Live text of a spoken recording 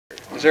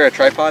Is there a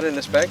tripod in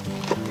this bag?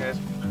 Yes.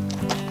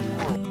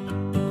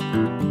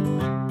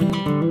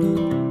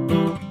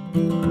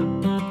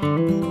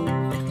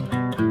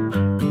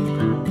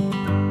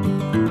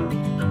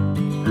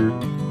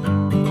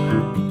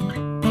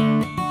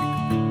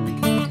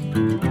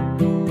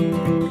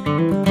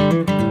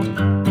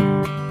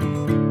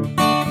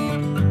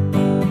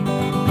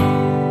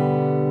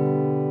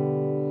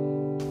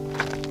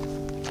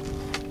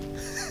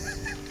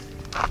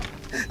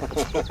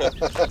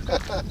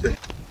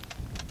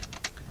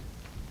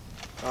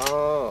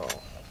 Oh,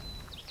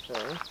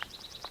 okay.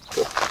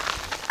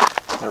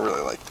 I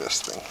really like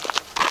this thing.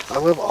 I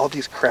love all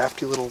these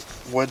crafty little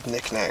wood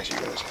knickknacks you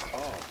guys have.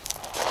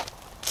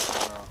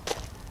 Oh.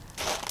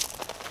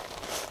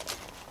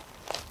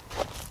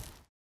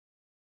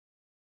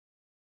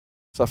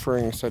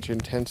 Suffering such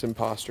intense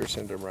imposter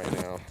syndrome right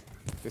now.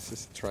 This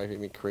is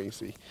driving me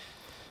crazy.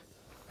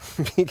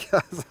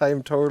 Because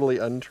I'm totally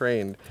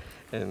untrained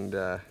and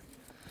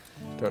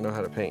don't know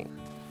how to paint.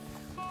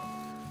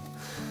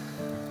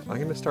 I'm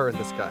going to start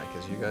with this guy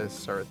because you guys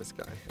start with this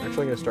guy. Actually, I'm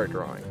going to start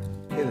drawing.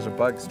 Hey, there's a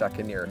bug stuck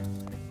in your...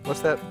 What's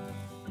that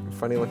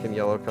funny looking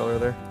yellow color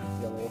there?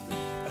 Yellow.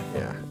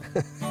 Yeah.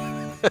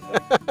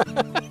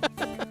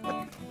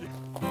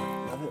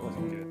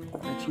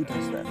 Richie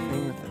does that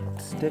thing with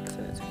the sticks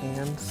in his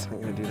hands.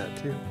 I'm going to do that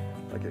too.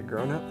 Like a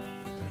grown up.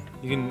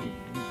 You can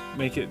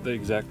make it the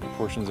exact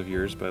proportions of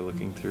yours by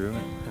looking through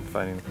it and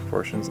finding the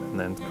proportions and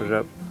then put it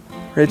up.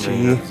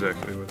 Richie.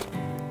 Exactly what.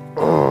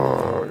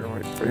 Oh, you're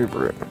my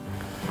favorite.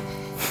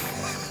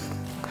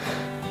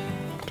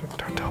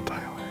 Don't tell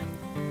Tyler.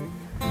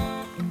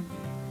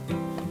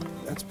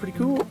 That's pretty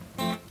cool.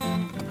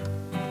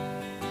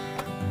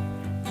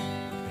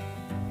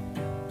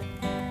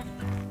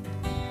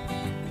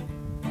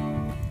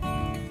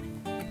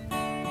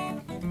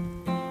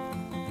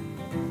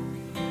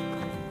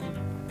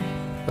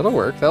 That'll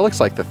work. That looks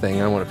like the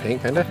thing I want to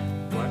paint, kinda.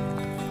 What?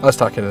 I was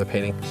talking to the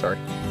painting, sorry.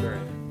 Sure.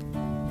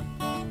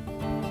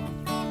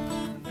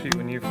 Pete,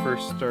 when you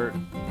first start,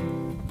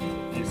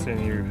 you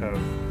saying you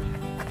have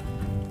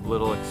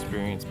little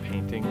experience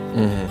painting.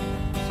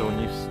 Mm-hmm. So when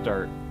you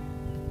start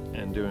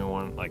and doing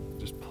one like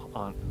just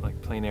on like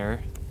plein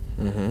air,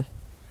 Mm-hmm.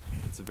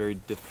 it's a very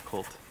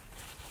difficult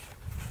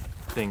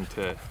thing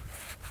to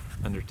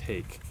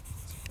undertake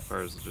as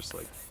far as just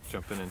like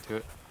jumping into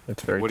it.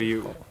 It's very What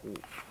do difficult.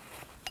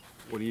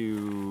 what do you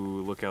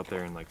look out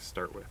there and like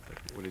start with?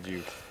 Like, what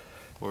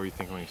were you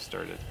thinking when you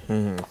started?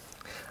 Mm-hmm.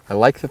 I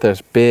like that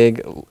there's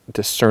big,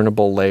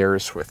 discernible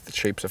layers with the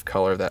shapes of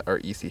color that are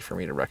easy for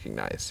me to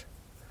recognize.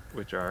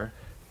 Which are?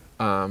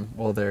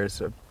 Well,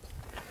 there's a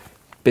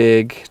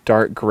big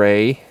dark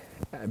gray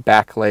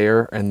back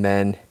layer, and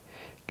then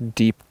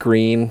deep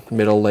green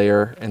middle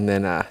layer, and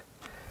then a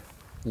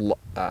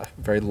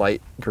very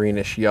light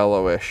greenish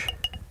yellowish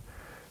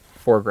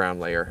foreground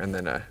layer, and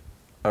then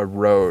a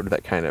road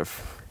that kind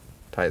of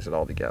ties it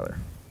all together.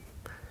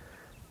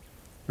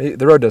 Maybe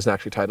the road doesn't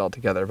actually tie it all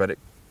together, but it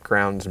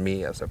grounds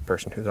me as a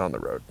person who's on the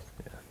road.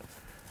 Yeah.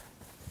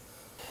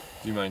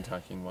 Do you mind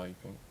talking while you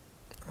paint?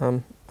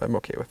 I'm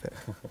okay with it.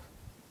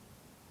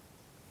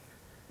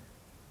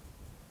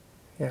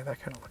 Yeah,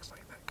 that kind of looks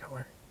like that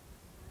color.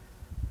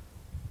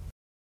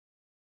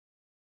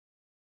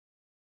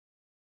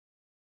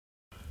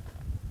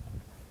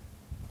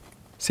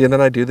 See, and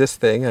then I do this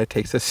thing. I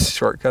take this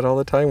shortcut all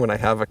the time when I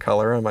have a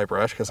color on my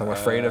brush because I'm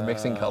afraid of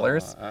mixing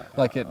colors.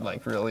 Like it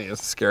really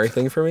is a scary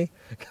thing for me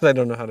because I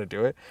don't know how to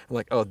do it. I'm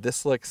like, oh,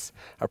 this looks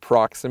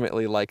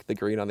approximately like the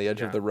green on the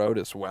edge of the road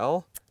as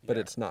well, but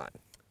it's not.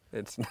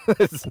 It's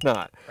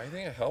not. I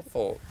think a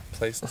helpful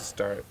place to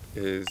start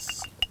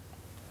is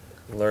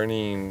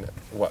learning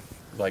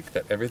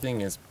that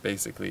everything is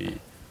basically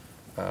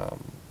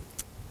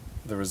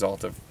the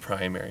result of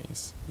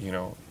primaries. You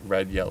know,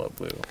 red, yellow,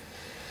 blue.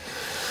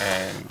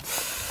 And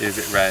is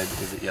it red,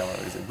 is it yellow,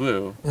 is it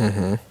blue?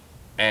 Mm-hmm.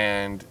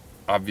 And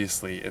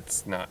obviously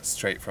it's not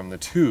straight from the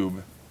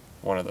tube,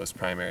 one of those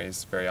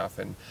primaries very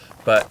often,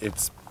 but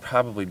it's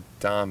probably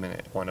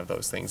dominant one of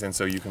those things. And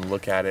so you can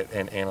look at it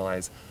and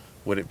analyze,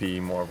 would it be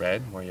more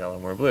red, more yellow,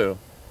 more blue?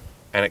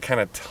 And it kind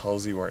of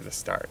tells you where to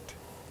start.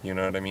 You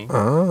know what I mean?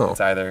 Oh.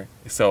 It's either,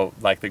 so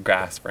like the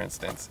grass, for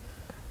instance,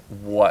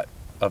 what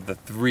of the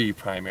three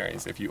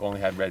primaries, if you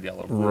only had red,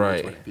 yellow, blue,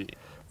 which would it be?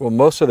 Well,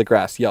 most of the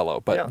grass yellow,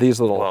 but these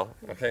little... Well,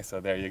 okay,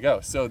 so there you go.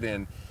 So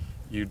then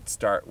you'd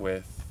start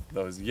with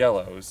those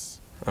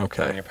yellows on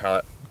your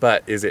palette.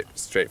 But is it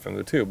straight from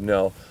the tube?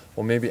 No.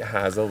 Well, maybe it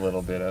has a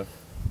little bit of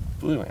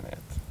blue in it.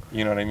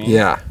 You know what I mean?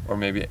 Yeah. Or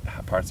maybe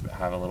parts of it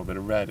have a little bit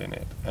of red in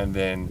it. And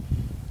then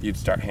you'd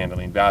start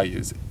handling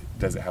values.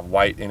 Does it have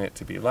white in it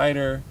to be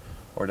lighter?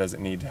 Or does it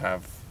need to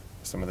have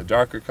some of the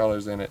darker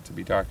colors in it to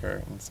be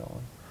darker, and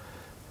so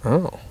on?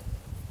 Oh.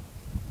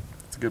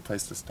 It's a good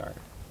place to start.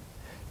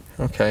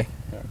 Okay.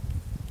 Yeah.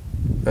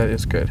 That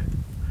is good.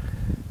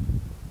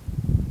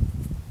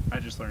 I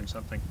just learned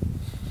something.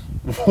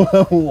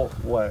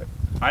 What?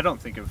 I don't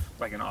think of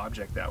like an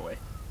object that way.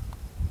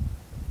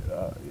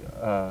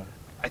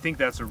 I think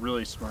that's a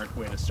really smart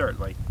way to start.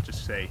 Like,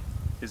 just say,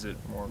 Is it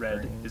More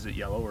red? green. Is it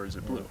yellow? Or is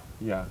it blue?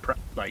 Yeah.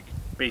 Like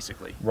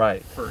basically.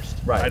 Right. First.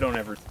 Right. I don't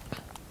ever.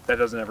 That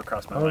doesn't ever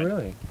cross my Oh, mind.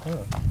 really?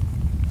 Oh.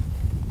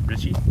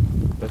 Richie.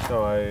 That's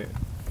how I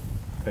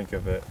think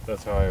of it.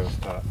 That's how I was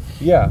taught.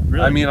 Yeah.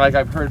 Really? I mean, like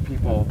I've heard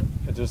people.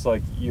 It's just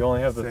like you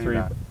only have the Say 3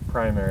 that.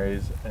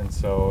 primaries, and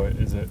so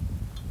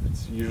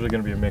it's usually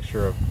going to be a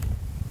mixture of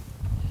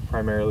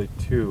primarily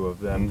 2 of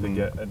them Mhm. to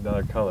get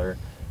another color.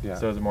 Yeah.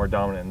 So is it more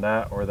dominant in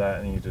that or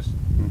that, and you just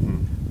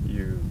Mhm.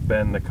 you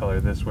bend the color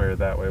this way or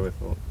that way with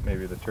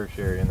maybe the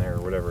tertiary in there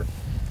or whatever,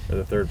 or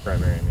the 3rd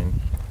primary. I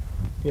mean,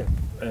 Yeah.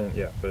 and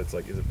yeah, but it's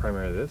like, is it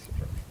primary this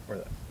or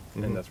that?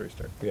 Mhm. And that's where you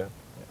start. Yeah.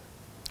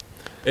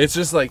 It's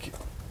just like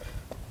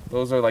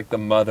those are like the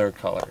mother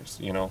colors,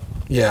 you know.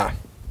 Yeah.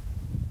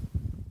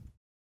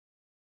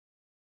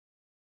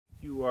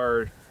 You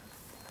are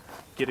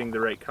getting the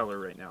right color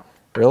right now.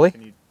 Really?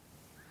 Can you?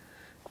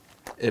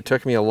 It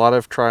took me a lot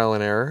of trial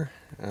and error,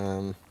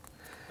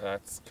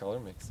 That's color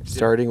mixing.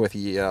 starting with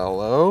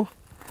yellow.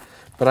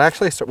 But I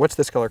actually, what's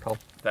this color called?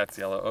 That's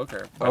yellow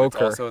ochre, but it's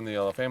Ochre. also in the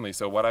yellow family.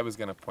 So what I was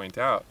going to point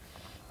out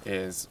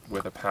is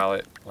with a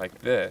palette like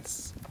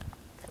this,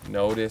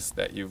 notice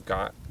that you've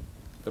got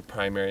the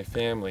primary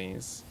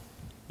families,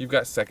 you've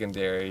got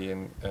secondary,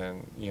 and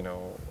you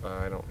know,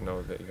 I don't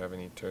know that you have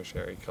any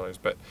tertiary colors,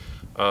 but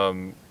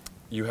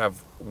you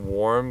have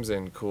warms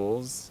and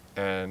cools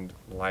and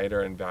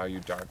lighter and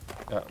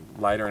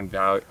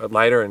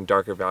lighter and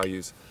darker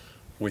values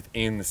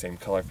within the same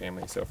color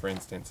family. So for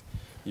instance,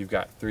 you've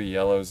got 3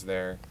 yellows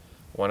there,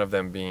 one of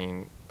them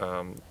being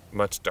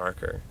much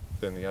darker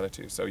than the other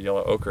 2. So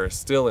yellow ochre is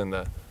still in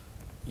the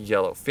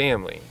yellow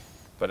family,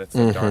 but it's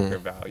a darker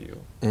value.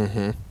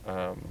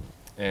 Mm-hmm.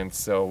 And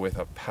so with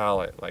a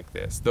palette like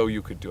this, though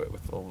you could do it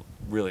with a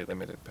really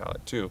limited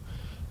palette too,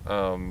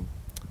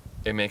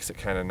 it makes it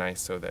kind of nice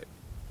so that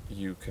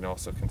you can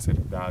also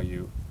consider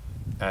value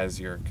as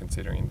you're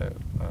considering the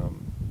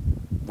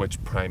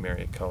which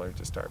primary color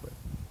to start with,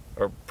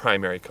 or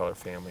primary color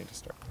family to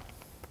start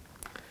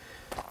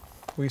with.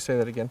 Will you say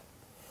that again?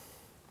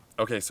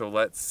 Okay, so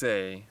let's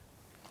say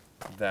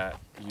that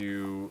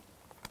you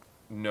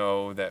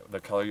know that the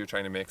color you're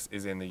trying to mix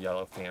is in the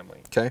yellow family,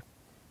 Okay.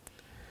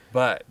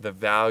 but the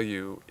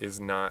value is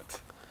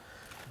not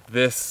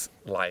this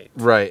light.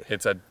 Right.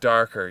 It's a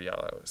darker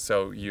yellow.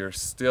 So you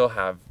still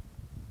have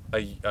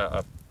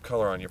a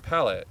color on your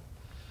palette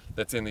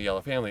that's in the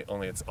yellow family,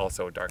 only it's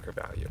also a darker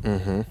value.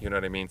 Mm-hmm. You know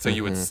what I mean? So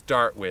you would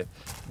start with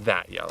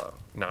that yellow,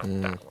 not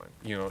that one.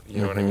 You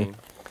know what I mean?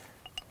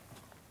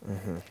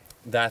 Mm-hmm.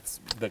 That's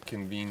the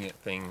convenient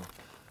thing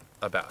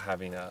about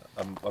having a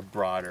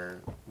broader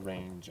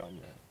range on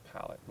your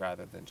palette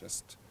rather than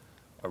just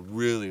a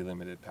really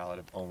limited palette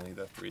of only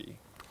the 3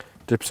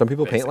 Do some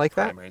people paint basic like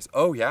that? primaries.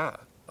 Oh yeah.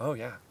 Oh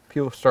yeah.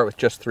 People start with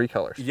just 3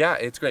 colors. Yeah,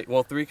 it's great.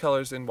 Well, 3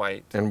 colors in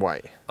white. And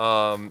white.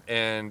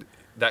 And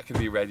that could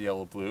be red,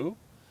 yellow, blue.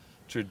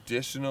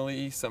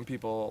 Traditionally, some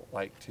people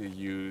like to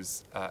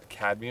use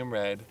cadmium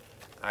red,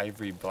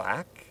 ivory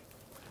black,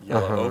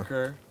 yellow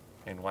ochre,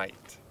 and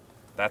white.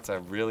 That's a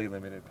really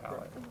limited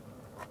palette.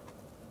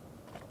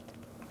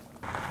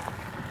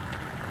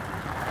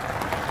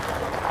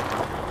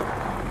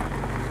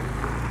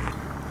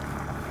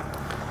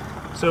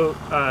 So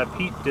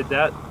Pete, did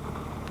that?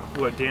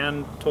 What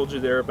Dan told you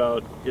there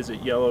about? Is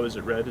it yellow? Is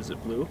it red? Is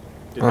it blue?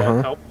 Did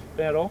that help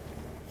at all?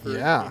 For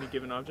Yeah. any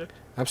given object?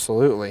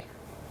 Absolutely.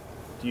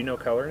 Do you know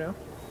color now?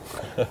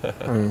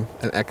 I'm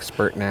an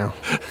expert now.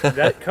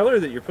 That color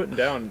that you're putting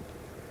down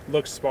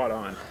looks spot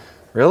on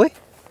Really?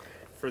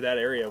 for that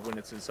area when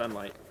it's in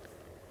sunlight.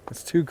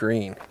 It's too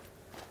green.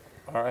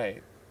 All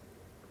right.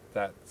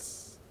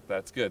 That's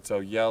good. So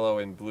yellow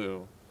and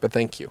blue But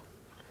thank you.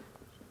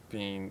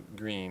 being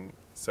green,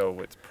 so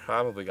it's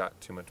probably got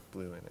too much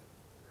blue in it.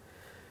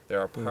 There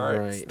are parts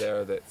Right.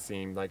 there that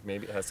seem like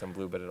maybe it has some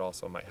blue, but it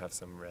also might have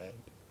some red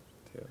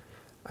too.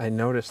 I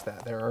noticed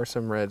that. There are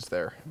some reds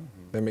there.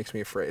 That makes me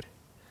afraid.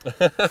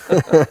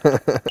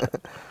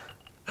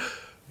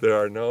 There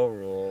are no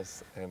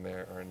rules and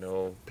there are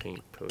no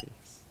paint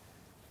police.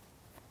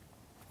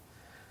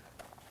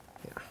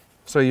 Yeah.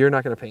 So you're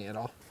not going to paint at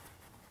all?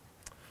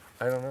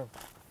 I don't know.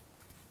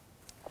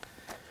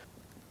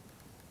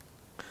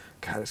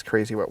 God, it's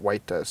crazy what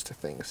white does to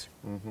things.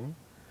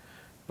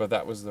 But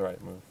that was the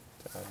right move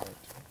to add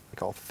white to it.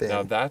 Like all thin.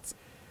 Now that's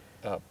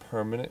a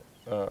permanent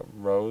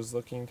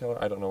rose-looking color.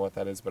 I don't know what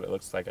that is, but it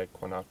looks like a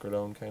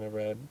quinacridone kind of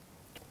red,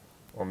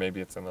 or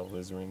maybe it's an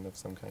alizarin of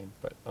some kind.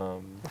 But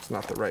It's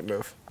not the right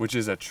move. which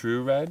is a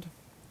true red.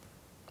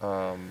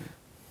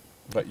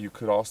 But you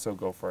could also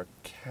go for a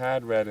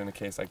cad red in a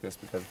case like this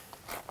because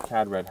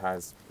cad red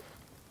has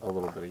a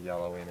little bit of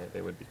yellow in it.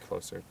 It would be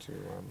closer to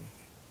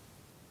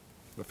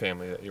the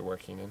family that you're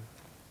working in.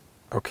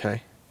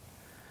 Okay.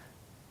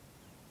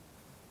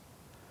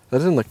 That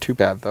doesn't look too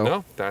bad, though.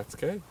 No, that's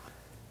good.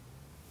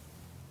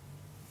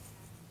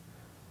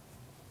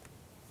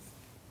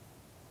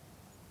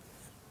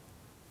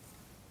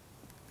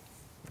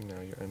 Now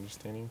you're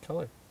understanding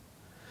color.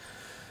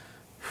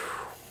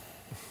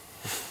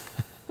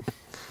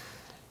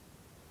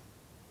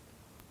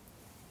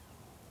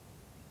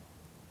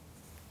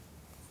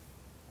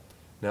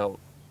 Now,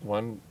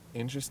 one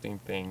interesting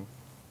thing,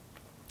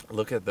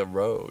 look at the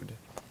road.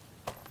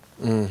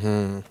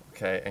 Mm-hmm.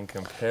 Okay, and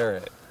compare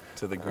it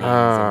to the greens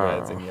and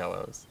reds and Oh.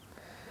 yellows.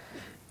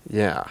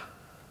 Yeah.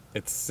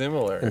 It's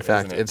similar, In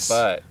fact, isn't it? it's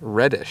But,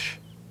 reddish.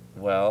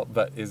 well,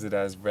 but is it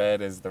as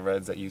red as the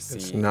reds that you see?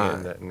 It's not.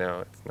 In the,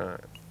 no, it's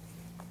not.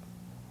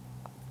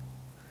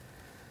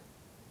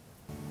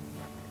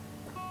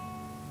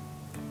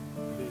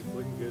 He's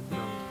looking good from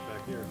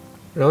back here.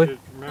 Really?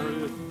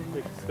 Remember to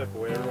take a step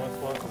away every once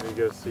in a while so you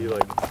go see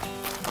like.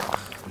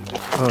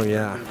 Oh,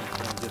 yeah.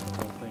 Get the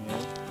whole thing in,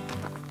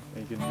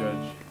 and you can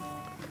judge.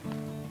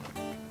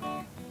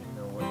 You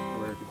know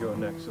where to go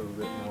next a little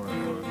bit more.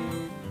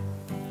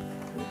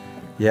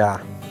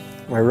 Yeah.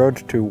 My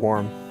road's too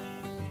warm.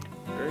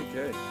 Very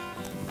good.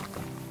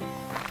 I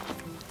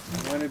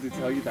wanted to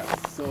tell you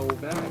that so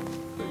bad,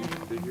 but you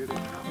figured it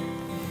out.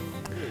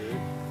 Good.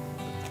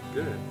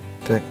 Good.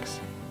 Thanks.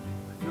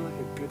 I feel like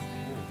a good parent.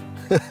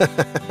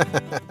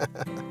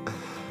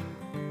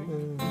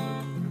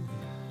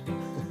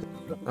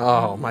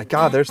 Oh my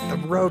God, there's the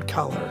road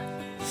color.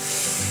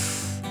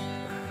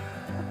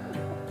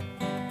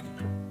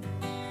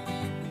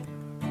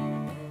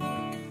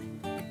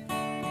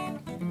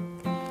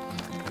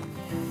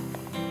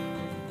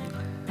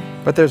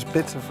 But there's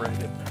bits of red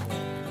in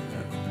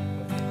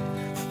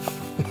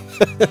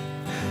there.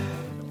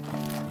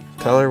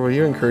 Tyler, will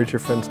you encourage your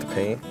friends to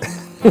paint?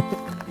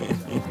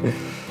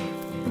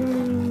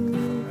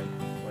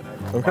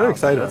 I'm kind of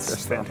excited about That's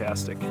this.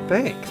 fantastic.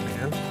 Thanks,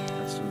 man.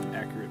 That's some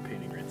accurate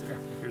painting right there.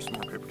 Here's some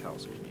more paper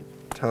towels if you need.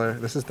 Tyler,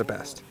 this is the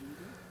best.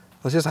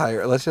 Let's just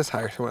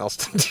hire someone else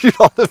to do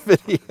all the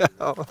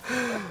video.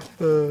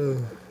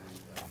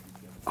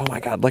 Oh my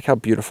God, look how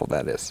beautiful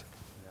that is.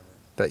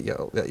 That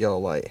yellow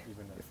light.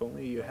 If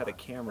only you had a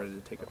camera to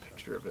take a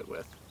picture of it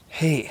with.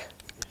 Hey.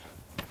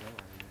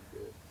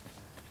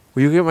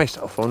 Will you get my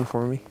cell phone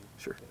for me?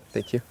 Sure.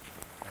 Thank you.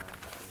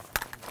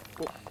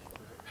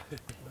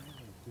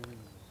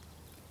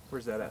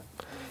 Where's that at?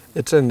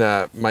 It's in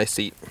my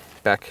seat,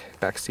 back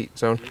seat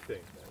zone.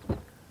 Oh,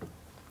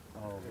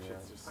 man.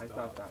 I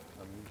thought that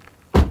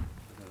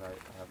because I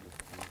have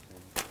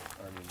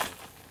this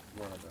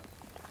one of the.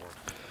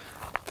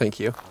 Thank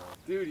you.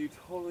 Dude, you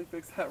totally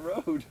fixed that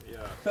road. Yeah.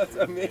 That's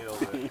you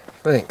nailed amazing. it.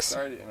 Thanks.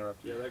 Sorry to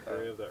interrupt you. Yeah, that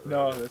gray of that.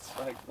 No, red. that's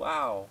Like,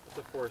 wow, That's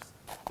a force.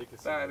 Take a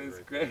that scenery is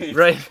right great.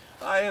 right.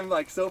 I am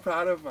like so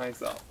proud of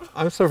myself.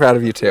 I'm so proud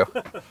of you too.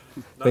 there. None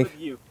Thank- of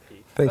you,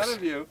 Pete. Thanks. None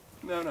of you.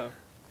 No.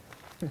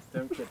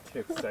 Don't get too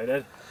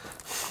excited.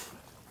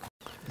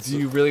 Do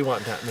you really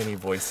want that many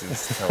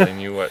voices telling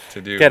you what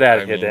to do? Get out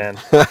I of here, mean, Dan.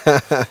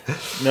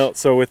 No,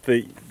 so with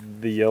the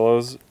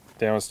yellows,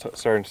 Dan was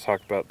starting to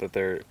talk about that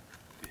they're,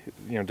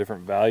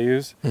 different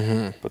values,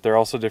 but they're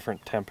also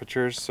different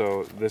temperatures.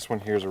 So this one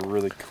here is a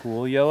really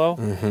cool yellow,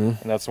 and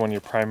that's the one you're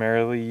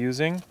primarily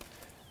using.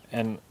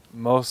 And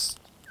most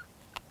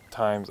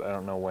times, I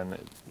don't know when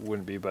it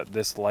wouldn't be, but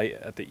this light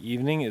at the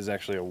evening is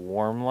actually a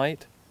warm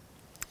light.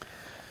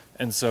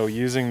 And so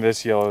using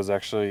this yellow is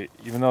actually,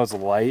 even though it's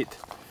light,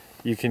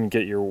 you can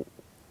get you're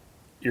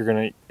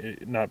going to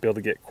not be able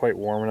to get quite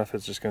warm enough.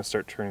 It's just going to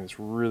start turning this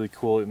really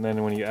cool. And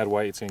then when you add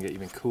white, it's going to get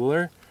even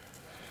cooler.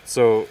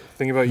 So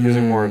think about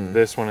using more of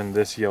this one and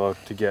this yellow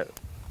to get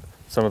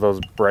some of those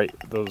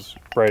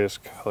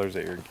brightest colors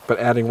that you're. But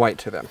adding white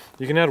to them.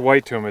 You can add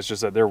white to them. It's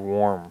just that they're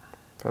warm.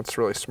 That's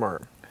really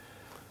smart.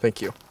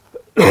 Thank you.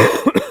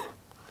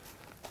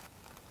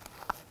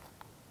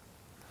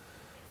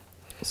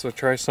 So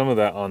try some of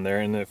that on there,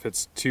 and if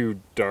it's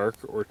too dark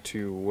or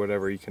too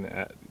whatever, you can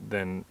add,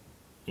 then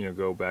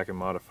go back and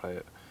modify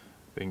it.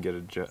 You can get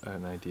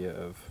an idea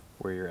of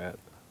where you're at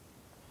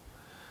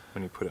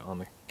when you put it on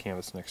the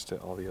canvas next to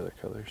all the other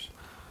colors.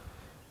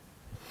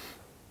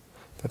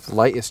 That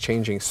light is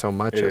changing so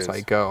much It as is.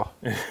 I go.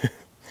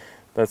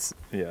 That's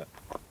yeah.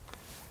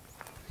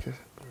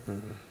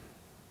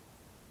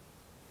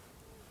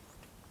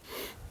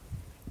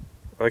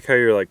 I like how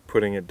you're like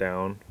putting it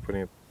down,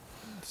 putting a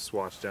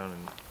swatch down,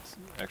 and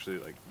actually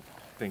like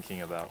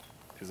thinking about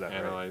is that right?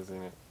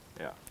 analyzing it.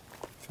 Yeah.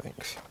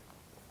 Thanks.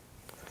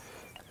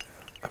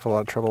 I have a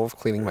lot of trouble with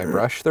cleaning my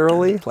brush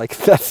thoroughly. Like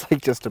that's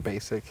like just a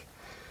basic.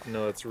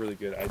 No, that's really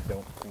good. I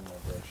don't clean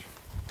my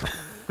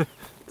brush.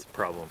 It's a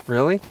problem.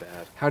 Really?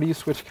 Bad. How do you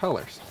switch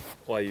colors?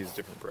 Well, I use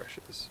different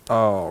brushes,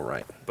 Oh,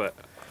 right. but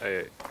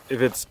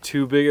if it's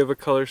too big of a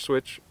color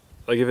switch,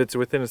 like if it's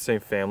within the same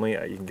family,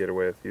 you can get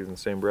away with using the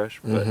same brush.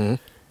 But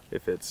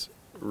if it's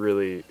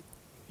really,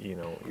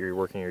 you're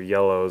working your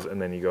yellows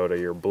and then you go to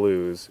your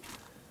blues,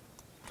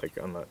 like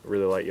on that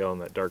really light yellow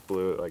and that dark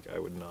blue, like I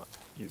would not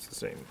use the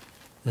same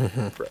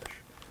brush.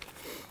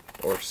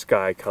 Or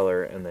sky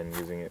color and then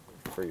using it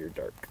for your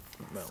dark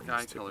mountains.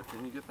 Sky too. color.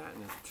 Can you get that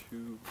in a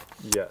tube?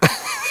 Yes.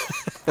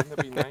 Wouldn't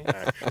that be nice?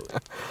 Actually.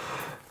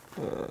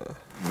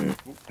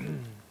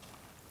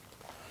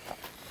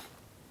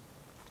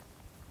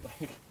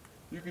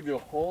 You could do a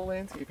whole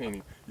landscape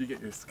painting. You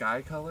get your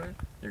sky color,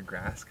 your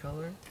grass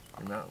color,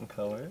 your mountain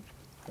color.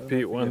 What am I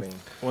Pete, one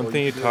forgetting?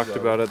 thing you could do talked road.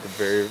 about at the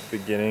very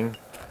beginning,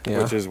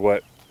 Yeah. which is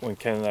when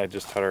Ken and I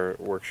just had our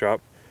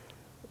workshop,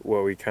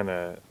 what we kind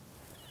of,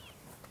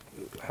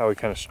 how we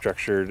kind of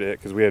structured it,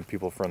 because we had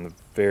people from the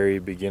very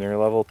beginner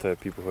level to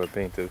people who had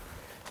painted.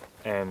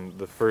 And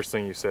the first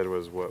thing you said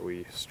was what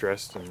we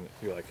stressed, and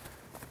you're like,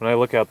 when I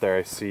look out there,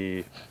 I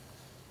see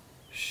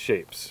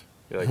shapes.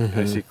 You're like,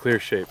 I see clear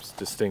shapes,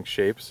 distinct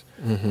shapes,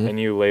 and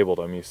you labeled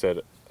them. You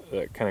said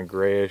that kind of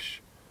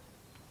grayish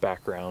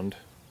background,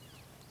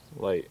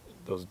 light,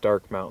 those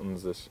dark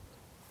mountains, this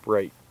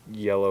bright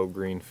yellow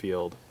green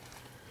field.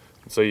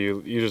 And so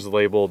you just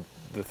labeled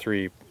the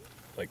 3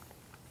 like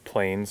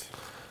plains,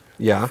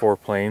 Yeah. 4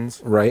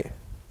 plains, Right.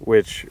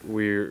 which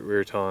we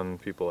were telling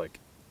people like,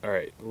 all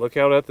right, look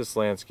out at this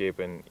landscape,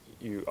 and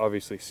you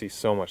obviously see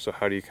so much. So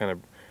how do you kind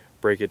of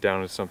break it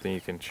down to something you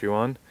can chew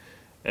on?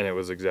 And it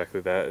was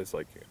exactly that. It's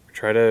like,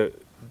 try to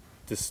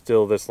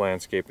distill this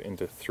landscape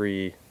into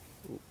 3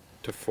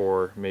 to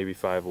 4, maybe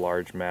 5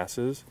 large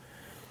masses.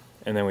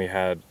 And then we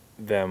had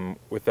them,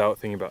 without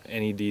thinking about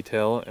any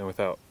detail and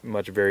without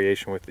much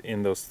variation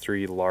within those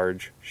 3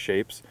 large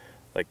shapes,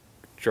 like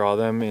draw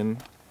them in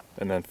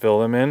and then fill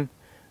them in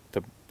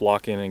to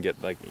block in and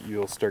get, like,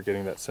 you'll start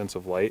getting that sense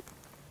of light.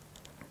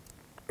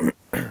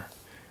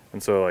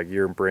 And so like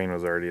your brain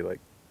was already like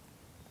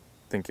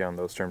thinking on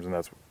those terms, and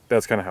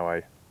that's kind of how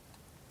I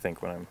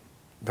think when I'm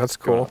That's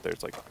going cool. out there.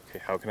 It's like, okay,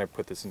 how can I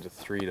put this into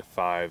 3 to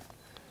 5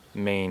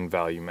 main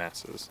value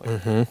masses,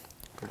 like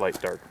light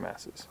dark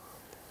masses?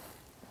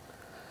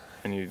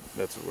 And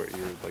that's what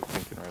you're like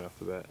thinking right off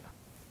the bat.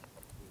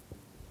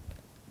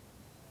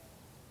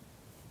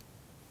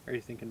 Are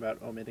you thinking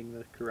about omitting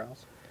the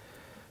corrals?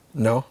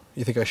 No?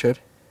 You think I should?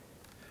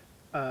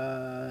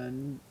 I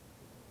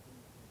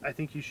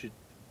think you should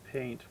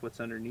paint what's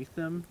underneath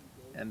them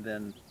and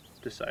then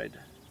decide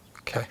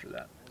Okay. after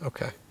that.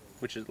 Okay.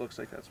 Which it looks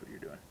like that's what you're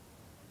doing.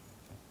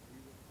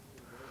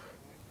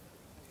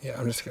 Yeah,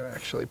 I'm just going to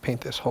actually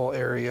paint this whole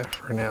area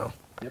for now.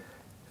 Yep.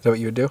 Is that what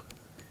you would do?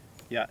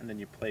 Yeah, and then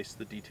you place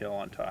the detail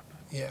on top.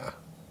 Yeah.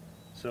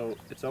 So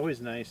it's always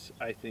nice,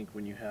 I think,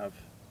 when you have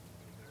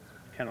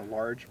kind of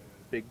large,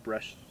 big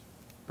brush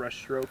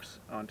strokes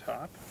on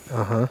top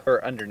Uh-huh.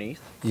 or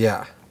underneath,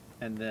 Yeah.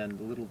 and then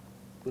the little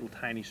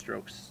tiny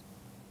strokes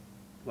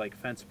like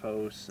fence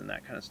posts and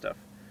that kind of stuff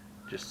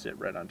just sit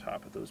right on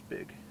top of those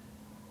big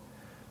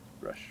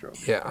brush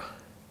strokes. Yeah.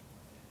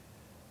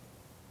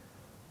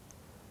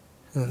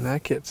 And then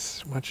that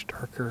gets much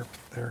darker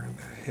there in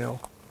that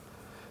hill.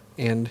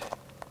 And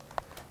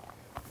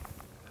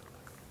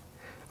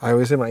I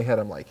always in my head,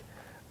 I'm like,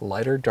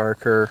 lighter,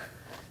 darker.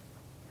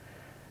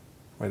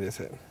 What is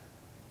it?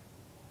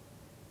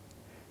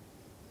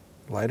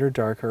 Lighter,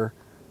 darker,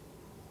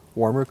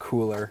 warmer,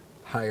 cooler,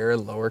 higher,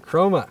 lower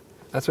chroma.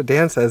 That's what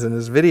Dan says in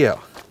his video.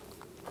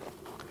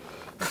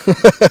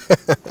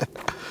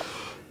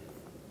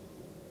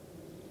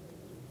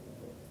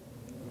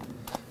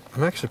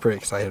 I'm actually pretty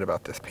excited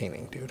about this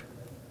painting, dude.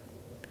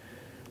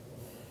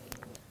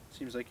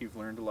 Seems like you've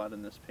learned a lot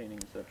in this painting,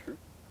 is that true?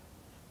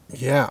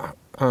 Yeah.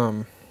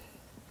 I'm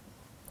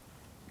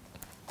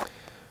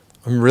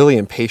really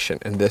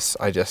impatient in this.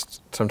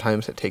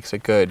 Sometimes it takes a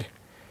good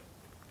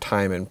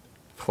time and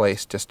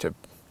place just to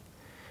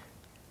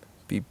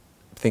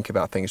think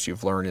about things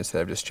you've learned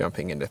instead of just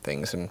jumping into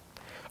things. And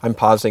I'm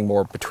pausing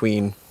more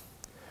between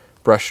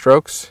brush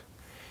strokes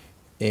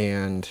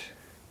and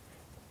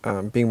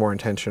being more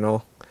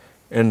intentional.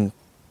 And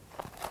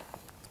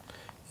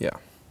yeah.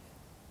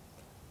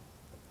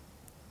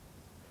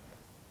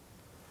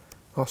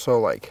 Also,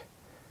 like,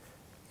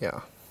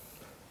 yeah,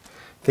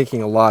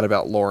 thinking a lot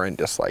about Lauren,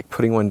 just like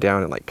putting one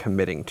down and like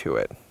committing to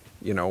it,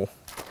 you know.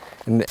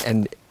 And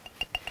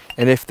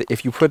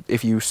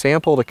if you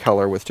sampled a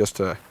color with just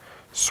a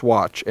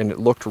swatch and it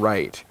looked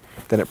right,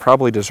 then it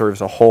probably deserves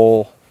a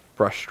whole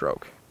brush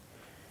stroke,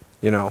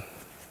 you know.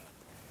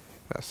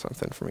 That's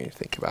something for me to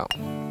think about.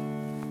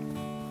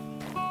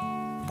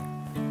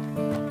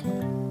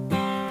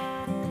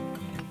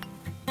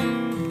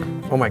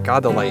 Oh my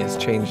God, the light has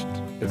changed.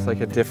 It's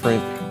like a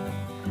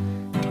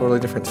totally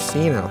different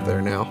scene out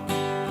there now.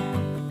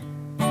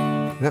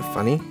 Isn't that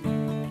funny?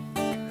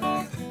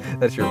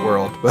 That's your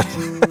world, but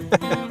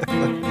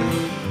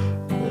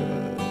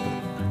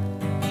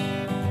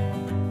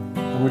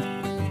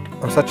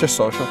I'm such a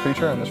social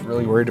creature. I'm just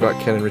really worried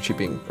about Ken and Richie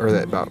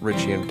about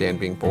Richie and Dan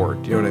being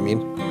bored. Do you know what I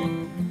mean?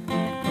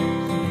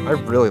 I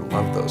really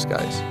love those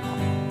guys.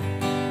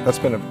 That's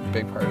been a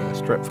big part of this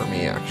trip for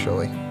me,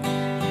 actually.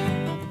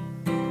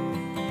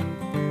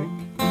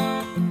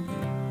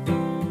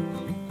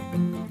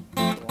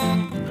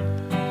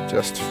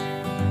 Just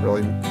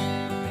really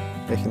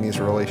making these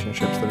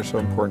relationships that are so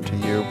important to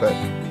you, but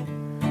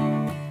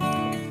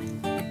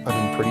I've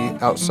been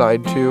pretty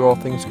outside too, all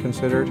things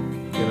considered, you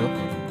know?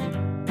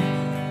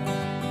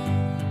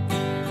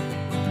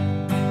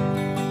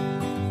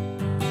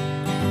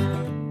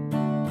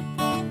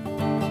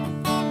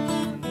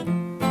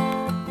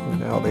 And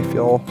now they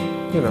feel,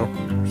 you know,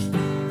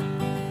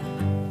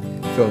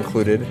 feel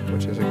included,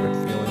 which is a good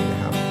feeling to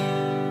have.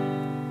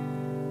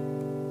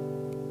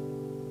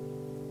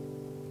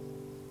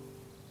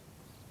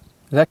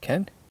 Is that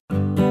Ken?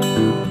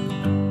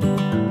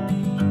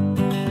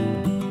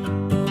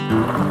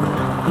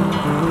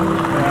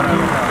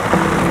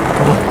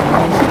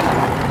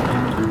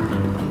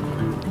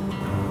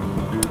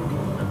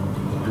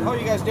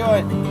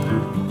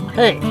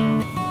 Hey.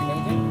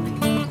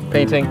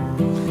 Painting.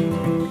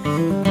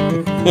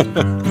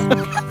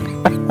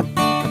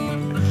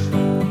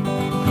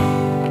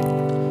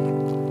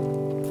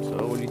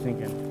 So what are you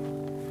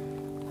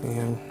thinking?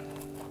 Man.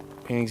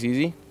 Painting's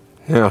easy?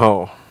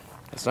 No,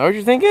 That's not what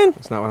you're thinking?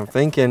 that's not what I'm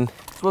thinking.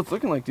 That's what it's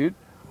looking like, dude.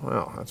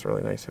 Wow, that's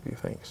really nice of you.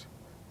 Thanks.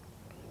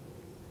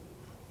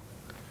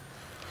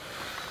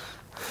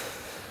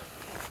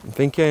 I'm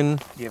thinking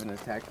Do you have an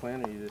attack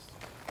plan, or you just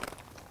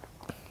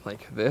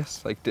like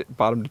this, like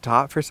bottom to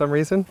top for some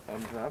reason,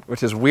 bottom drop?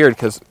 which is weird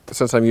because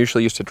since I'm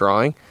usually used to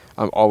drawing,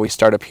 I'm always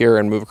start up here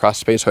and move across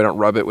space so I don't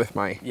rub it with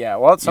my, Yeah,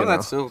 well, some of You know.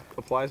 that still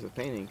applies with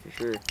painting for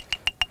sure.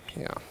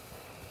 yeah.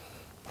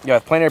 Yeah,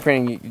 with plein air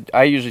painting,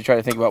 I usually try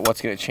to think about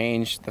what's going to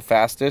change the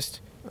fastest,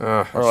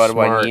 or That's what do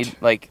I smart. need.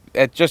 Like,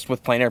 just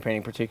with plein air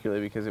painting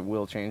particularly, because it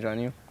will change on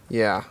you.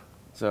 Yeah.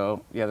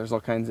 So, yeah, there's all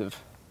kinds of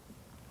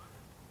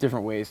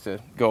different ways to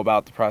go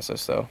about the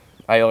process, though.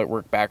 I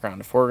work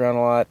background to foreground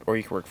a lot, or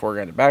you can work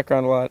foreground to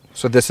background a lot.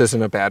 So this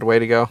isn't a bad way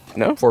to go?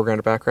 No. Foreground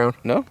to background?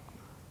 No.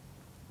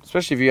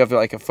 Especially if you have,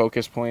 like, a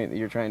focus point that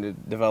you're trying to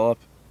develop.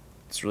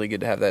 It's really good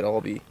to have that all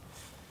be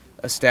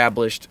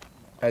established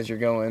as you're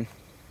going.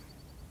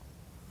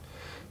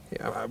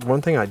 Yeah,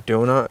 one thing I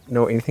do not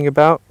know anything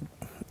about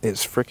is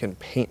freaking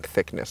paint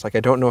thickness. Like, I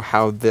don't know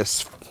how the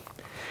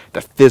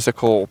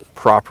physical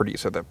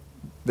properties of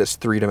this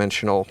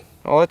three-dimensional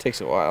Oh, that takes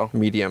a while.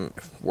 medium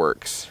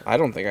works. I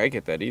don't think I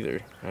get that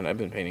either, and I've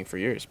been painting for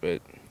years, but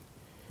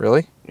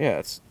Really? yeah,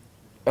 it's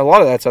a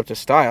lot of that's up to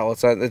style.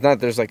 It's not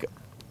there's like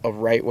a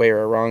right way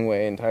or a wrong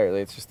way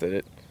entirely. It's just that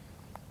it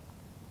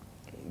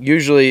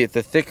usually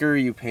the thicker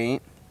you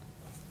paint,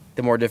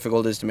 the more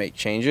difficult it is to make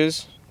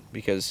changes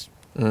because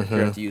you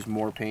have to use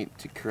more paint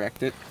to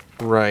correct it.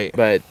 Right.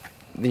 But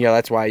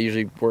that's why I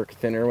usually work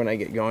thinner when I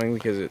get going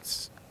because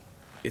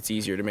it's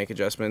easier to make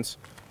adjustments.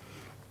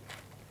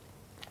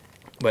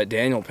 But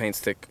Daniel paints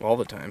thick all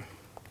the time.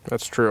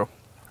 That's true.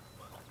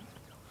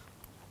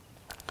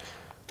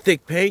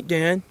 Thick paint,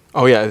 Dan.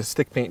 Oh yeah, it's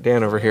thick paint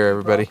Dan over here,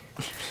 everybody.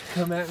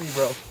 Come at me,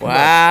 bro.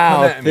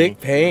 Wow, at me. thick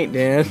paint,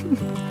 Dan.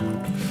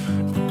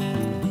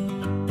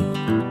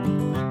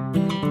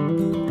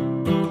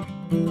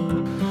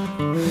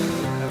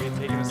 Have you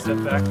taken a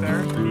step back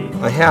there, Pete?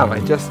 I have. I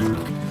just.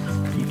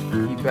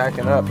 Keep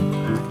backing up.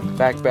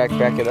 Back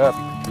it up.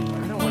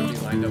 I don't want to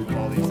be lined up with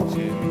all these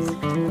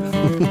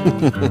chins.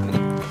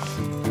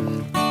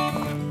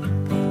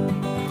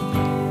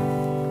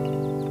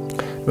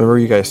 Remember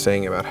you guys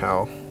saying about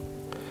how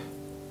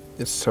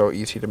it's so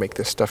easy to make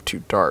this stuff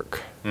too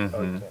dark.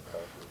 Mm-hmm.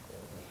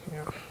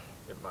 Yeah.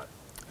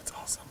 It's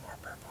also more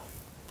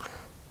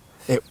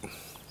purple.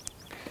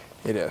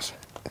 It is.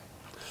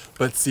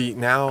 But see,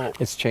 now...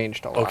 It's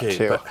changed a lot Okay,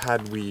 too. but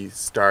had we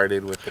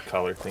started with the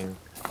color thing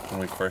when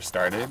we first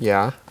started,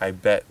 Yeah. I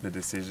bet the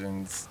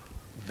decisions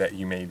that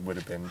you made would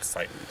have been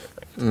slightly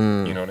different.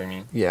 Mm. You know what I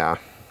mean? Yeah.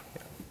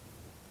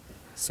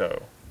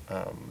 So,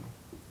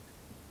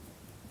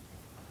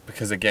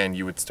 because again,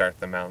 you would start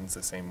the mountains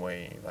the same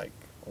way. Like,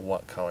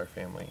 what color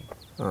family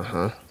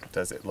Uh-huh.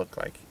 does it look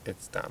like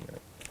it's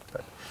dominant?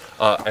 But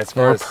as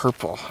far More as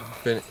purple.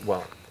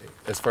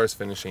 as far as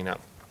finishing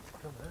up,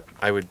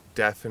 I would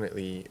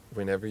definitely,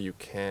 whenever you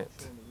can't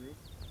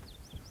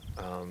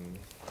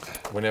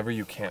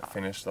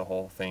finish the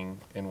whole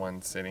thing in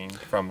one sitting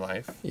from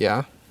life,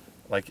 Yeah.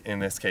 like in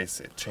this case,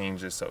 it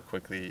changes so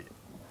quickly.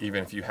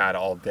 Even if you had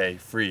all day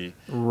free,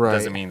 Right.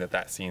 doesn't mean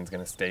that scene's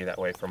going to stay that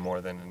way for more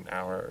than an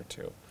hour or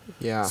two.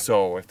 Yeah.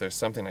 So if there's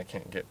something I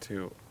can't get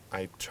to,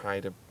 I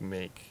try to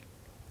make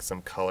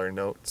some color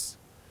notes.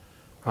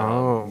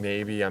 Oh.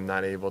 Maybe I'm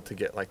not able to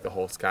get like the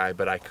whole sky,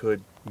 but I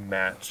could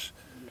match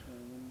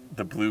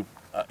the blue,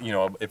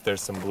 if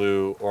there's some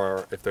blue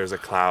or if there's a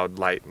cloud,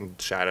 light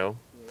and shadow,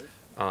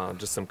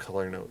 just some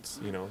color notes,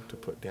 to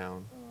put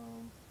down.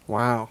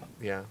 Wow.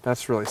 Yeah.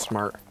 That's really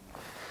smart.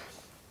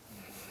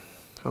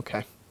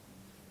 Okay.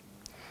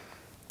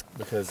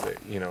 Because,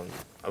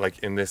 like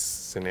in this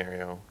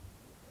scenario,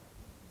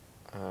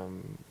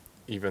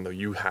 even though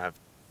you have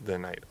the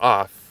night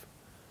off,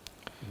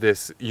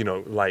 this,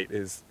 light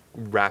is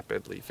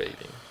rapidly fading.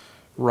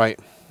 Right.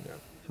 Yeah.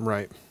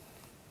 Right.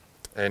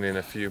 And in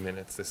a few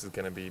minutes, this is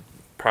going to be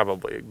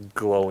probably a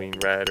glowing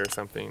red or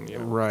something,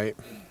 Right.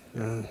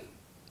 Mm.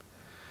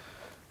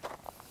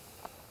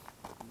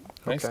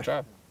 Nice Okay.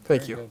 job.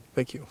 Thank Very you. good.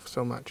 Thank you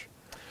so much.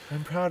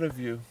 I'm proud of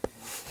you.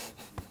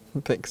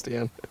 Thanks,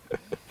 Dan.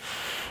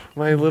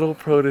 My little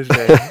protege.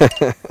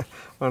 I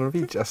want to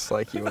be just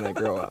like you when I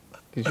grow up.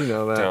 Did you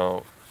know that?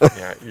 Don't.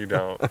 Yeah, you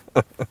don't.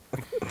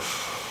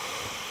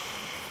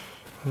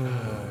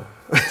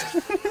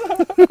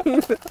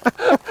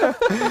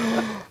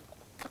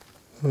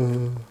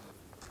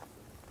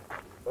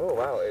 Oh,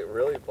 wow. It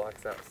really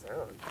blocks out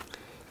sound.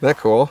 Isn't that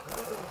cool?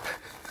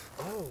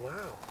 Oh,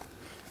 wow.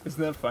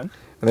 Isn't that fun?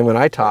 And then when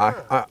I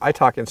talk, I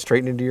talk and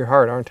straight into your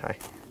heart, aren't I?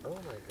 Oh,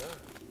 my God.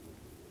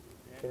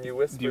 Can you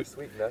whisper Do you-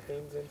 sweet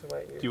nothings into my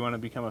ear? Do you want to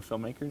become a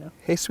filmmaker now?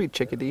 Hey, sweet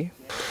chickadee.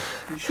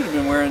 You should have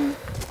been wearing.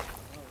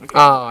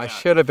 Oh, I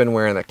should have been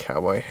wearing the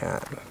cowboy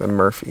hat, the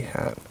Murphy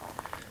hat.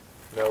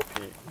 No,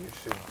 Pete, you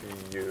should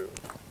be you.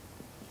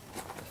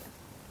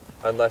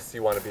 Unless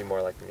you want to be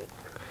more like me.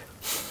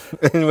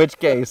 In which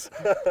case,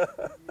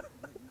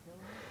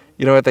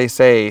 you know what they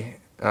say,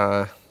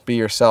 be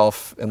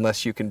yourself.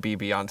 Unless you can be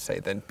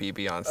Beyonce, then be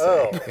Beyonce.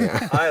 Oh,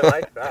 Yeah. I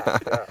like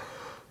that. Yeah.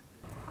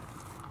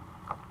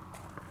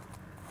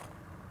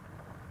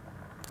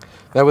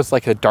 That was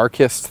like the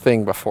darkest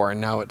thing before,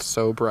 and now it's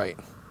so bright.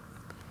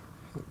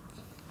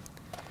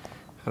 I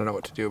don't know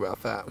what to do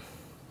about that.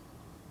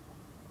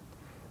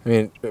 I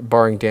mean,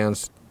 barring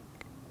Dan's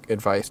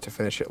advice to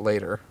finish it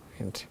later,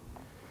 and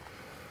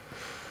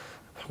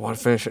I want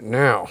to finish it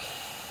now.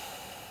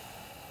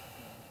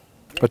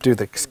 But dude,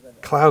 the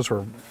clouds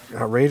were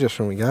outrageous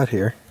when we got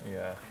here.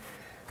 Yeah.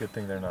 Good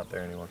thing they're not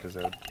there anymore because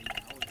that would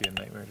be a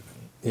nightmare to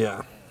paint.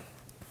 Yeah.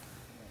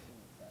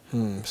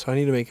 So I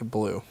need to make it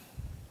blue.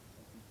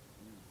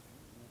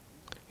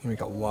 You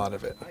make a lot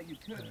of it.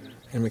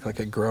 You make like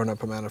a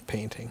grown-up amount of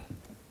paint.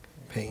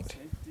 It's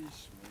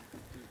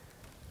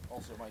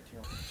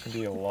gonna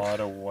be a lot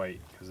of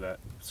white because that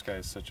sky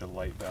is such a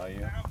light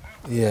value,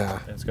 Yeah.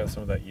 and it's got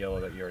some of that yellow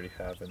that you already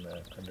have in the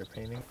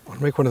underpainting. I want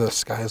to make one of those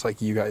skies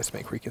like you guys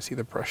make, where you can see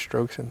the brush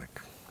strokes in the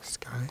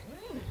sky.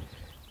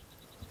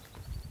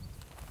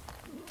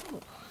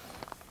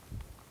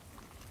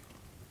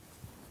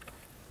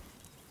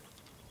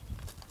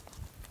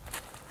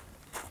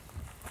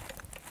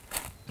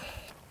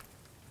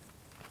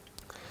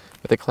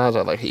 With the clouds,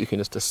 I like it. You can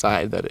just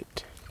decide that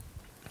it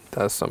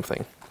does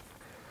something.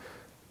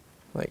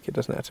 Like, it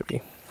doesn't have to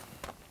be.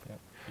 Yep,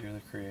 you're the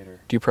creator.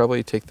 Do you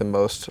probably take the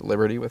most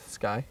liberty with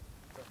sky?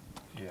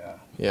 Yeah,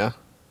 Yeah?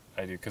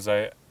 I do because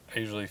I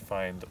usually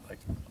find like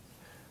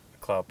a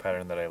cloud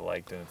pattern that I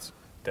liked, and it's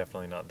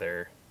definitely not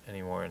there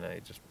anymore, and I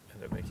just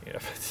end up making it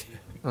up at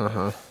the end.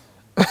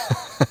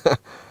 Uh-huh.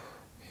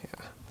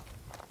 Yeah.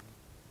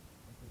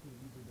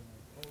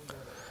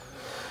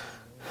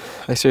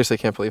 I seriously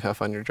can't believe how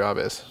fun your job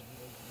is.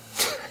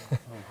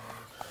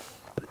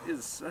 It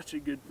is such a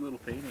good little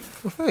painting.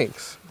 Well,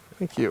 thanks.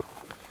 Thank you.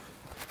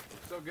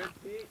 So good,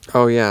 Pete.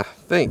 Oh, yeah.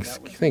 Thanks.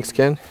 Thanks,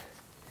 Ken.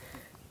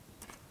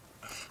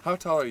 How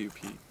tall are you,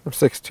 Pete? I'm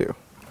 6'2".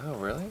 Oh,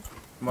 really?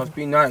 Must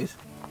be nice.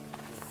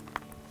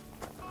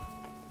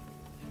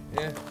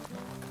 Yeah.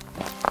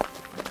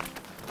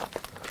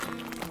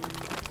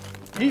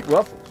 Eat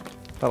ruffles.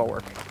 That'll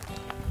work.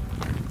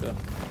 You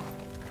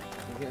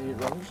got any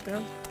ruffles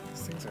down?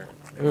 These things are.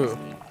 Ooh.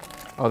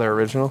 Oh, they're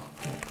original?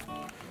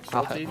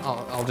 Salty?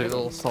 I'll do a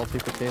little salty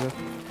potato.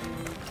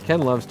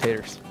 Ken loves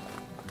taters.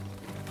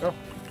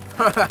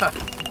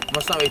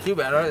 Must not be too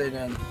bad, are they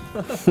then?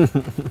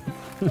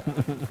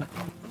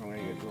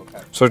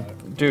 So,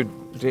 dude,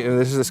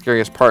 this is the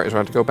scariest part, is we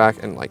have to go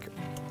back and, like,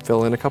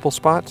 fill in a couple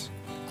spots.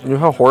 You know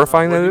how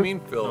horrifying What that do you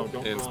is? mean fill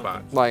don't in fill in.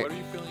 spots? Like- What are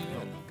you filling in?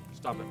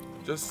 Stop it.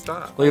 Just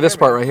stop. Look at this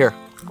part right here.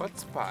 What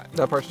spot?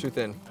 That part's too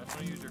thin.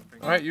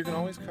 All right, you can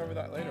always cover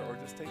that later, or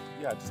just take.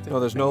 Yeah, just take. No, your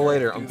there's no finger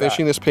later. and I'm do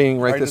finishing that. this painting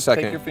right Or this just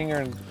second. Take your finger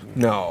and.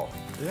 No.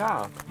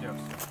 Yeah. Yeah.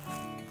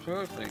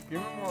 Seriously. You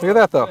remember Look at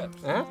that, though. tips?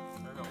 Huh?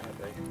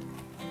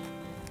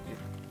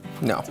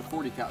 No. It's a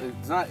 40 cal.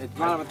 It's not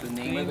about the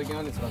name of the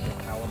gun. It's about the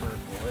caliber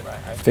of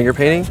bullet. Finger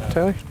painting,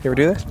 Tyler? You ever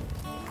do this?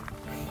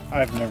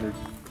 I've never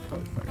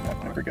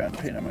gotten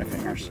paint on my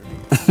fingers.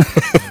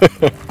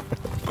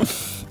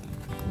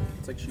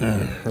 It's like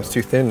shooting. It's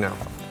too thin now.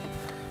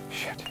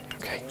 Shit.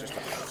 Okay.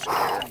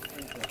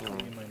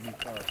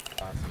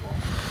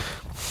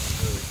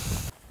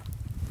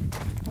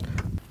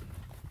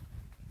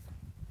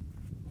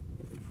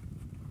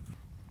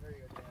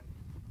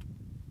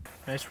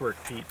 Nice work,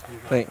 Pete.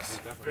 Thanks.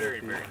 Very,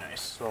 very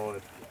nice.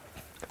 Solid.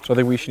 So I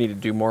think we should need to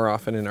do more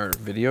often in our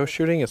video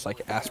shooting. It's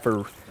like ask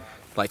for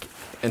like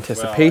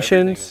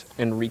anticipations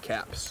and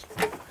recaps.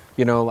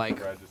 You know, like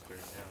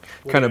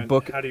kind of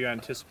book. How do you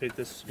anticipate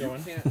this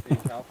going?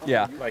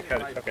 Yeah. Like,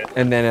 okay.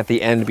 And then at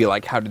the end be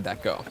like, how did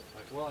that go?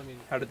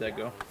 How did that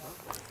go?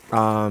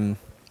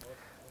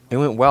 It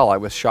went well. I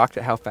was shocked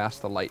at how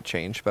fast the light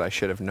changed, but I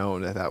should have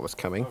known that that was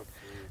coming.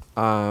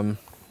 And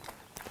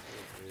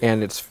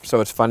it's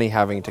funny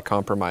having to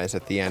compromise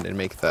at the end and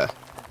make the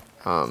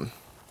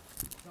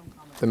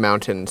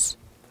mountains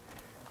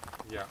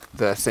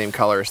the same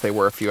color as they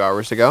were a few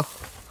hours ago.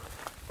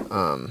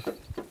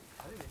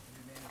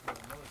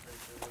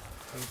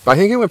 But I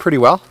think it went pretty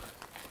well.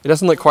 It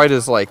doesn't look quite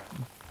as like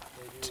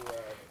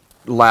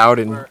loud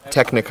and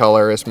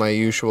technicolor as my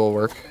usual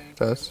work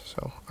does.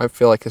 So I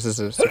feel like this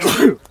is a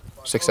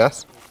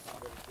success.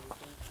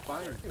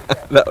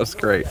 That was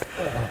great.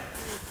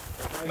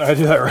 No, I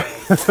do that right.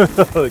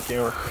 The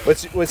camera.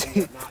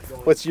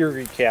 What's your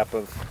recap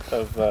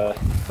of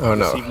Oh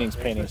this no. evening's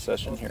painting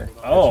session here?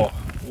 Oh,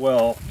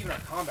 well,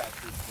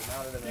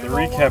 the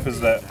recap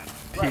is that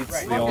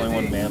Pete's the only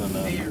one man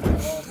enough.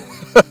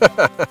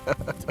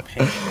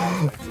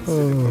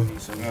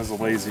 As a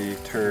lazy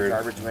turd.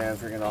 Garbage man,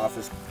 freaking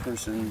office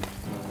person.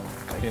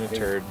 Being a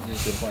turd.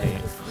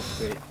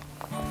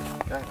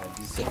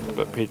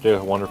 But Pete did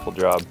a wonderful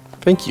job.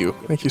 Thank you.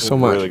 Thank you so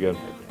much. Really good.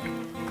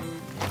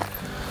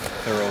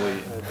 Thoroughly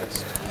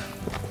impressed.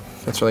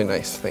 That's really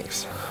nice.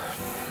 Thanks.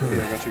 I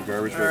got you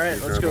garbage. All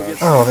right, let's go get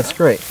Oh, that's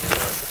great.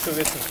 Let's go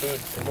get some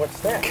food. What's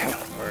that?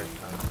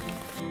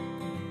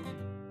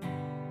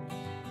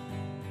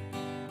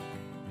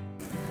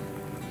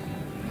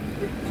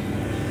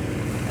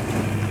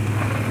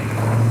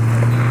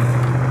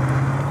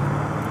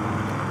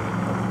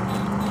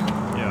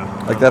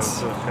 Yeah. Like that's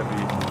so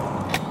heavy.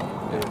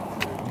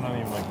 I'm not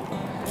even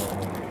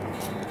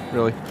like.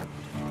 really.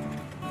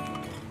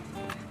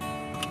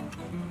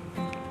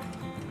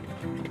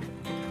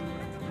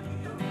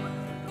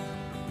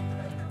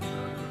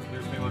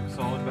 Everything looks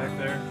solid back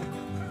there.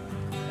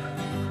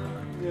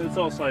 Yeah, it's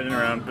all sliding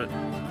around, but